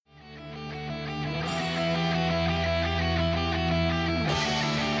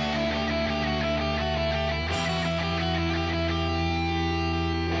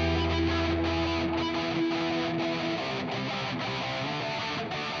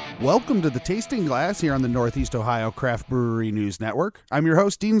Welcome to the Tasting Glass here on the Northeast Ohio Craft Brewery News Network. I'm your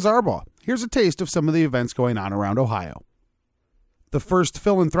host, Dean Zarbaugh. Here's a taste of some of the events going on around Ohio. The first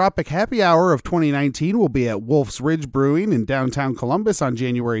philanthropic happy hour of 2019 will be at Wolf's Ridge Brewing in downtown Columbus on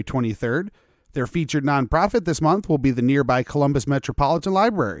January 23rd. Their featured nonprofit this month will be the nearby Columbus Metropolitan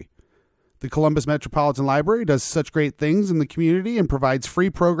Library. The Columbus Metropolitan Library does such great things in the community and provides free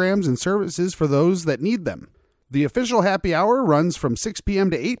programs and services for those that need them. The official happy hour runs from 6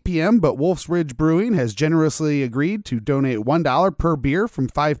 p.m. to 8 p.m., but Wolf's Ridge Brewing has generously agreed to donate $1 per beer from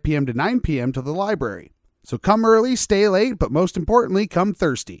 5 p.m. to 9 p.m. to the library. So come early, stay late, but most importantly, come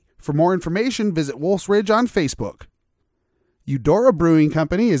thirsty. For more information, visit Wolf's Ridge on Facebook. Eudora Brewing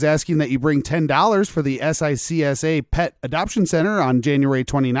Company is asking that you bring $10 for the SICSA Pet Adoption Center on January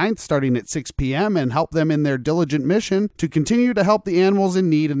 29th, starting at 6 p.m., and help them in their diligent mission to continue to help the animals in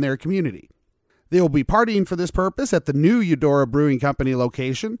need in their community. They will be partying for this purpose at the new Eudora Brewing Company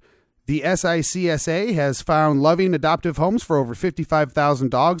location. The SICSA has found loving adoptive homes for over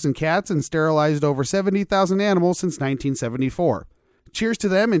 55,000 dogs and cats and sterilized over 70,000 animals since 1974. Cheers to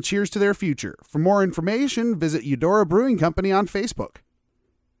them and cheers to their future. For more information, visit Eudora Brewing Company on Facebook.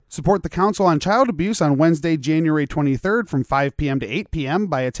 Support the Council on Child Abuse on Wednesday, January 23rd from 5 p.m. to 8 p.m.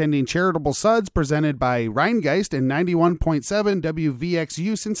 by attending Charitable Suds presented by Rheingeist and 91.7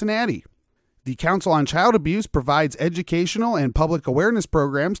 WVXU Cincinnati. The Council on Child Abuse provides educational and public awareness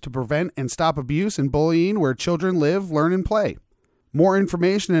programs to prevent and stop abuse and bullying where children live, learn, and play. More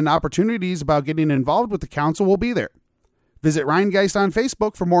information and opportunities about getting involved with the council will be there. Visit Rheingeist on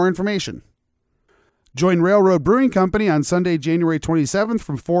Facebook for more information. Join Railroad Brewing Company on Sunday, January 27th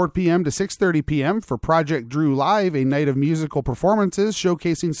from 4 p.m. to 6:30 p.m. for Project Drew Live, a night of musical performances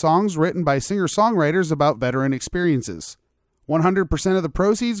showcasing songs written by singer-songwriters about veteran experiences. 100% of the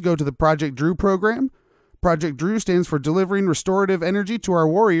proceeds go to the Project Drew program. Project Drew stands for Delivering Restorative Energy to Our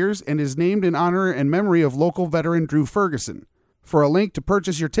Warriors and is named in honor and memory of local veteran Drew Ferguson. For a link to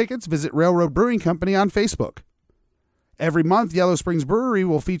purchase your tickets, visit Railroad Brewing Company on Facebook. Every month, Yellow Springs Brewery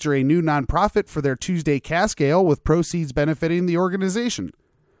will feature a new nonprofit for their Tuesday Cask Ale with proceeds benefiting the organization.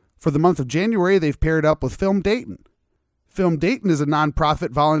 For the month of January, they've paired up with Film Dayton. Film Dayton is a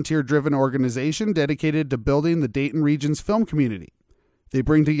nonprofit, volunteer-driven organization dedicated to building the Dayton region's film community. They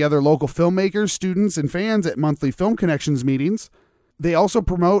bring together local filmmakers, students, and fans at monthly Film Connections meetings. They also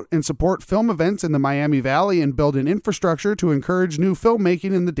promote and support film events in the Miami Valley and build an infrastructure to encourage new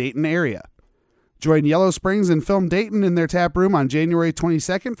filmmaking in the Dayton area. Join Yellow Springs and Film Dayton in their tap room on January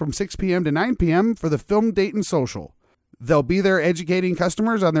 22nd from 6 p.m. to 9 p.m. for the Film Dayton Social. They'll be there educating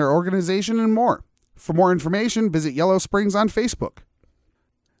customers on their organization and more. For more information, visit Yellow Springs on Facebook.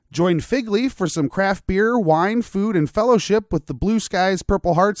 Join Fig Leaf for some craft beer, wine, food, and fellowship with the Blue Skies,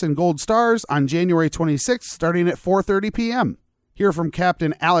 Purple Hearts, and Gold Stars on January 26th, starting at 4:30 p.m. Hear from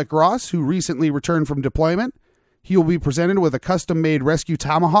Captain Alec Ross, who recently returned from deployment. He will be presented with a custom-made rescue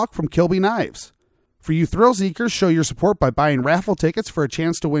tomahawk from Kilby Knives. For you thrill seekers, show your support by buying raffle tickets for a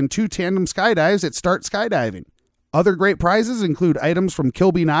chance to win 2 tandem skydives at Start Skydiving. Other great prizes include items from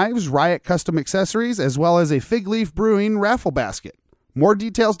Kilby Knives, Riot Custom Accessories, as well as a Fig Leaf Brewing raffle basket. More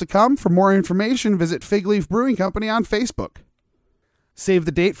details to come. For more information, visit Fig Leaf Brewing Company on Facebook. Save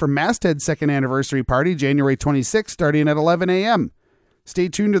the date for Masthead's second anniversary party, January 26th, starting at 11 a.m. Stay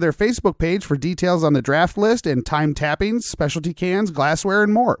tuned to their Facebook page for details on the draft list and time tappings, specialty cans, glassware,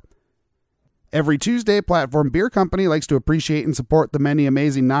 and more. Every Tuesday, Platform Beer Company likes to appreciate and support the many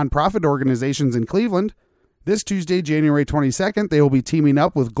amazing nonprofit organizations in Cleveland. This Tuesday, January 22nd, they will be teaming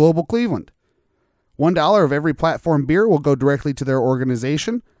up with Global Cleveland. $1 of every Platform beer will go directly to their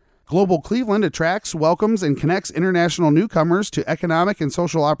organization. Global Cleveland attracts, welcomes, and connects international newcomers to economic and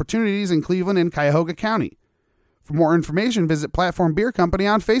social opportunities in Cleveland and Cuyahoga County. For more information, visit Platform Beer Company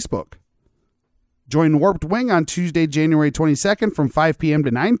on Facebook. Join Warped Wing on Tuesday, January 22nd from 5 p.m. to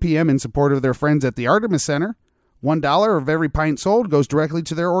 9 p.m. in support of their friends at the Artemis Center. $1 of every pint sold goes directly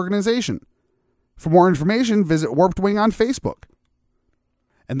to their organization. For more information, visit Warped Wing on Facebook.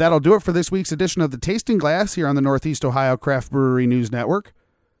 And that'll do it for this week's edition of the Tasting Glass here on the Northeast Ohio Craft Brewery News Network.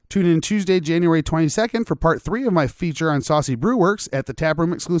 Tune in Tuesday, January 22nd for part 3 of my feature on Saucy Brewworks at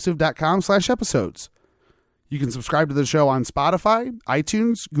thetaproomexclusive.com/episodes. You can subscribe to the show on Spotify,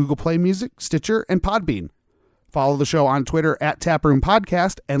 iTunes, Google Play Music, Stitcher, and Podbean. Follow the show on Twitter at Taproom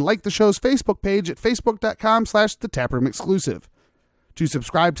Podcast and like the show's Facebook page at facebook.com/thetaproomexclusive. To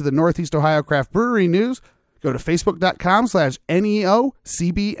subscribe to the Northeast Ohio Craft Brewery News, go to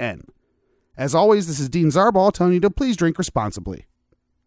facebook.com/NEOCBN. As always, this is Dean Zarbaugh telling you to please drink responsibly.